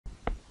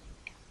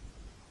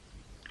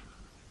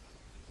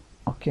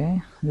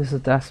Okay, this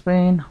is the task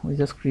pane we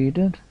just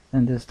created,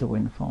 and this is the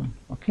win form.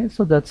 Okay,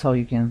 so that's how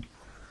you can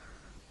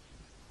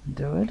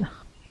do it.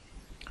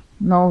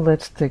 Now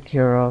let's take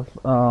care of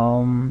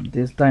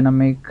these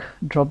dynamic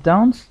drop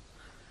downs.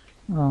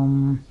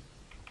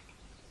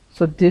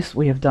 So this,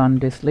 we have done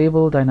this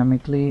label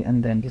dynamically,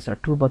 and then these are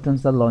two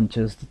buttons that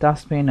launches the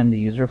task pane and the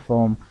user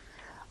form.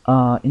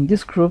 In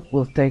this group,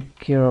 we'll take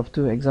care of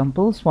two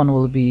examples. One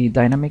will be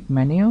dynamic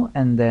menu,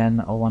 and then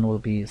one will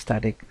be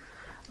static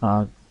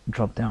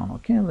drop down.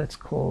 Okay, let's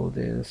call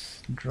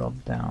this drop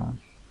down.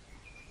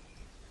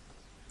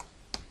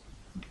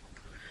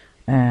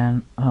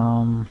 And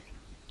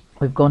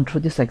we've gone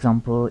through this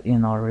example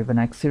in our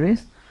RibbonX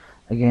series.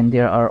 Again,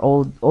 there are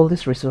all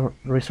these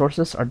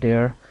resources are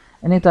there.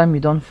 Anytime you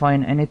don't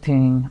find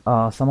anything,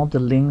 some of the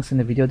links in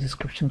the video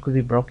description could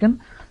be broken,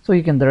 so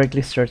you can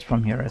directly search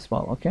from here as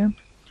well. Okay.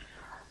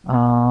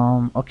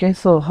 Okay,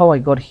 so how I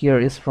got here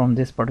is from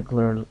this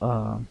particular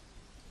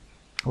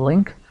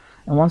link,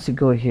 and once you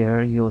go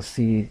here, you'll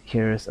see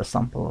here is a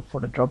sample for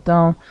the drop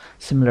down.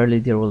 Similarly,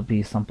 there will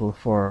be sample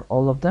for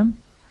all of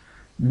them.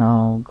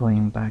 Now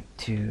going back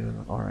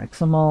to our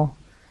XML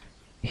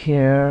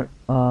here,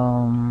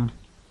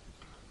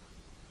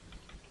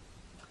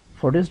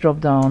 for this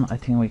drop down, I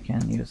think we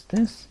can use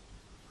this.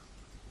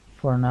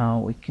 For now,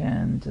 we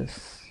can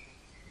just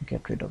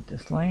get rid of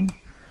this line.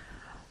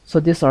 So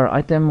these are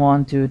item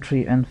 1, 2,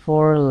 3, and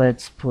 4.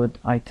 Let's put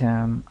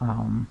item,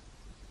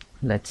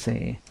 let's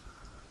say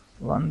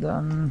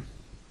London.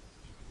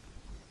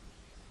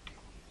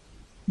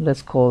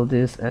 Let's call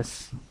this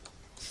as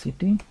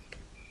city,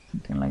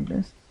 something like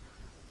this.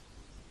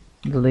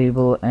 The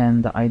label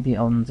and the ID,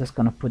 I'm just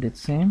gonna put it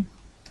same,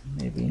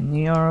 maybe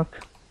New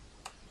York.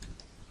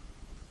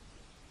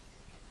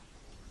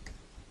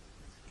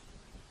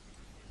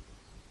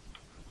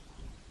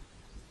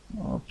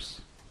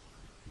 Oops,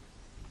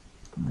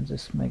 I'll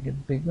just make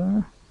it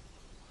bigger.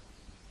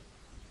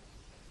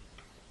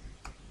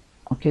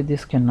 Okay,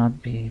 this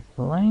cannot be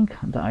blank,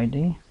 the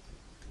ID.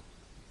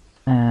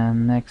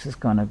 And next is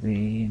gonna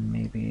be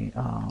maybe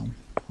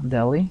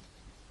Delhi.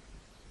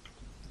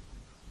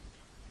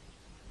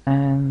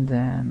 And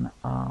then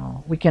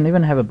we can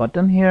even have a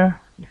button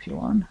here if you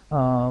want.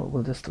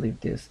 We'll just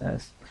leave this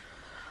as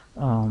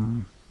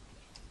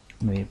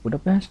maybe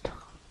Budapest,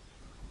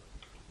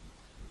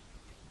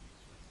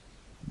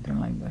 something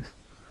like this.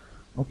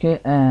 Okay,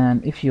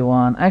 and if you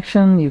want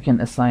action, you can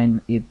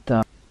assign it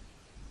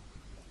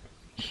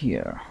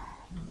here.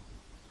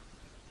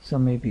 So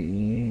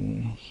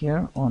maybe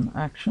here on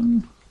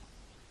action.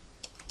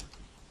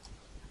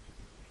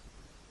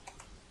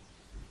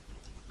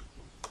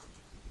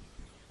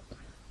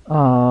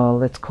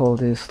 Let's call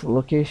this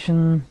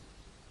location,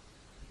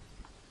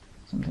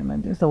 something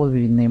like this. That will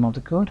be the name of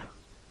the code.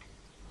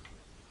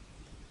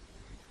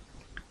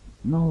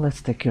 Now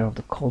let's take care of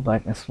the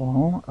callback as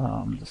well.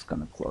 I'm just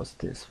gonna close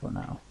this for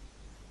now.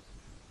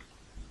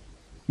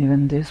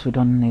 Even this, we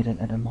don't need it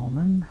at the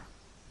moment.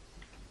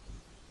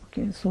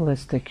 Okay, so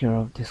let's take care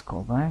of this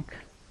callback.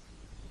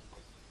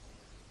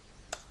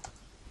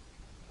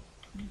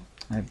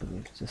 I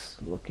believe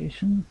just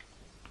location.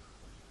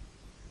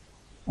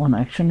 On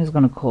action is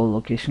going to call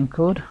location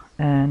code,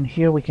 and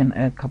here we can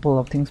add a couple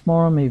of things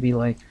more, maybe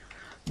like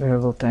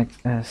variable text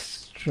as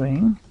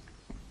string.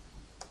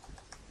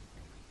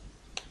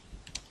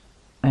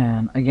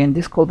 And again,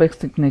 this callback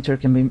signature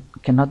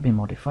cannot be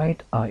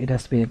modified. It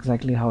has to be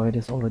exactly how it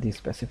is already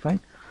specified.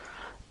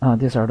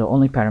 These are the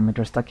only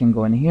parameters that can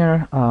go in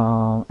here,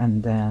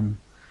 and then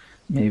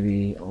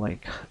maybe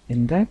like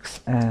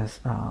index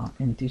as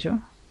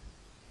integer.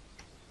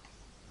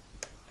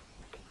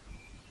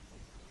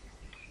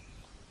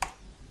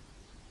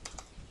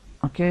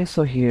 Okay,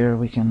 so here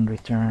we can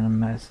return a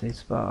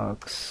message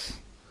box.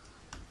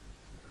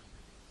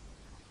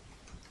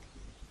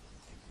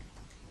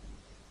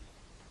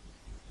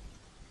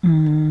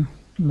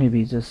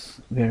 Maybe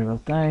just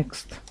variable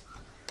text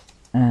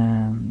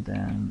and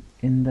then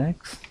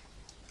index.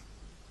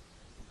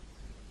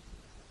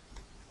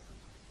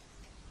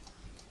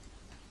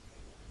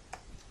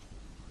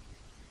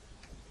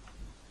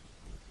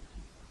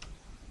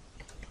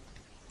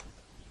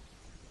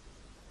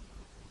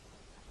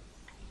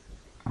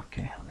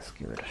 Okay, let's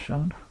give it a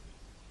shot.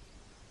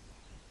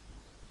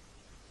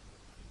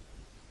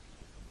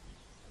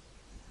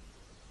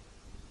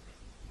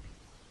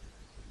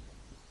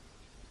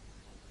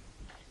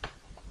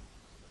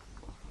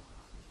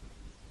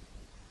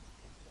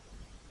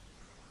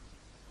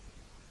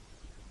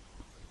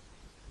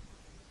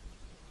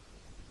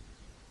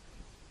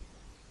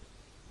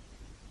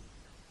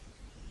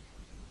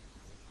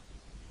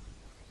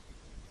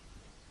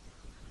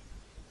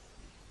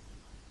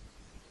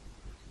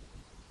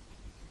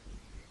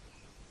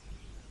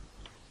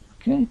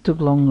 Okay, it took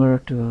longer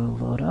to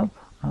load up.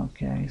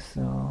 Okay,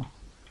 so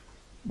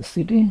the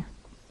city,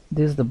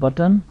 this is the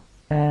button,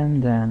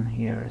 and then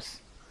here's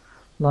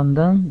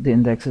London, the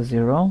index is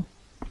 0,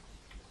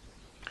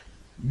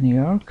 New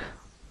York,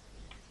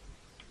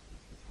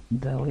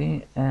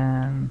 Delhi,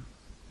 and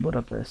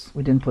Budapest.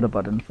 We didn't put a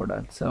button for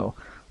that, so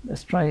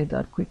let's try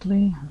that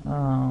quickly.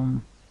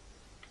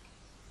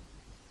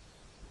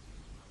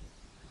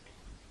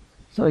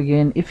 So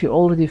again, if you're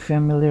already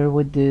familiar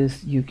with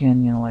this, you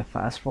can, you know, like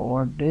fast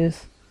forward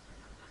this.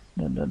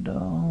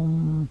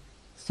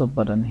 So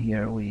button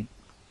here, we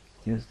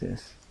use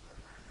this.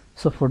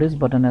 So for this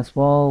button as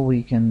well,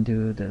 we can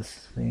do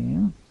this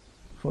thing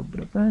for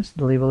Budapest.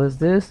 The label is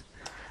this,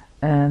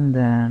 and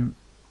then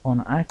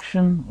on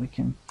action, we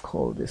can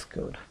call this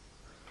code.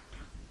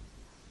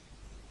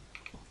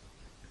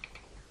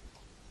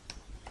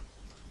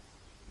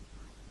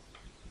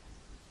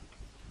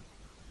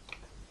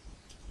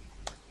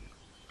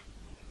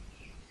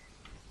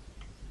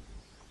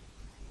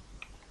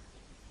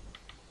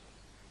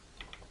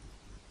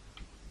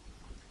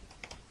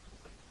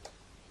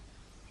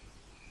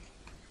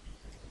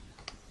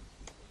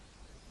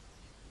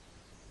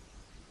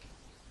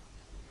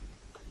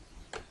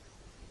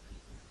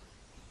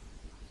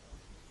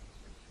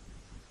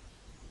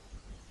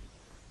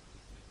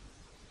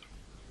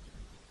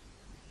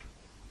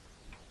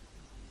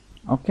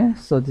 Okay,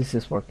 so this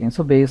is working.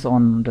 So based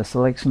on the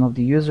selection of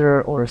the user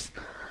or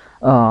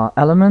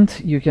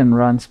element, you can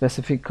run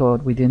specific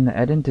code within the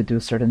add-in to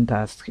do certain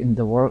tasks in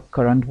the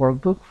current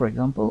workbook, for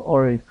example,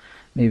 or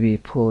maybe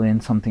pull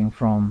in something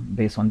from,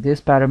 based on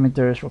these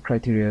parameters or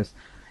criteria,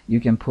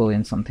 you can pull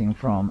in something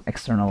from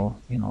external,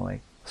 you know,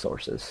 like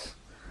sources.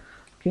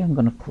 Okay, I'm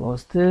gonna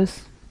close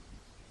this,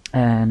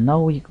 and now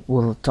we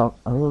will talk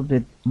a little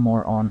bit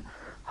more on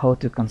how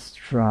to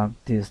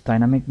construct this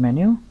dynamic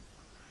menu.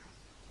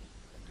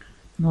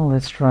 Now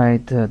let's try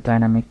the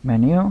dynamic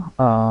menu.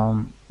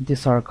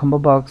 These are combo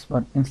box,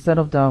 but instead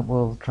of that,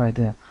 we'll try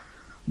the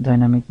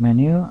dynamic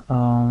menu.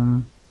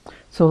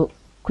 So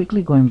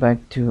quickly going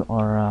back to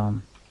our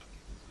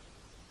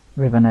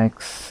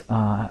RibbonX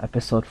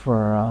episode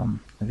for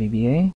VBA.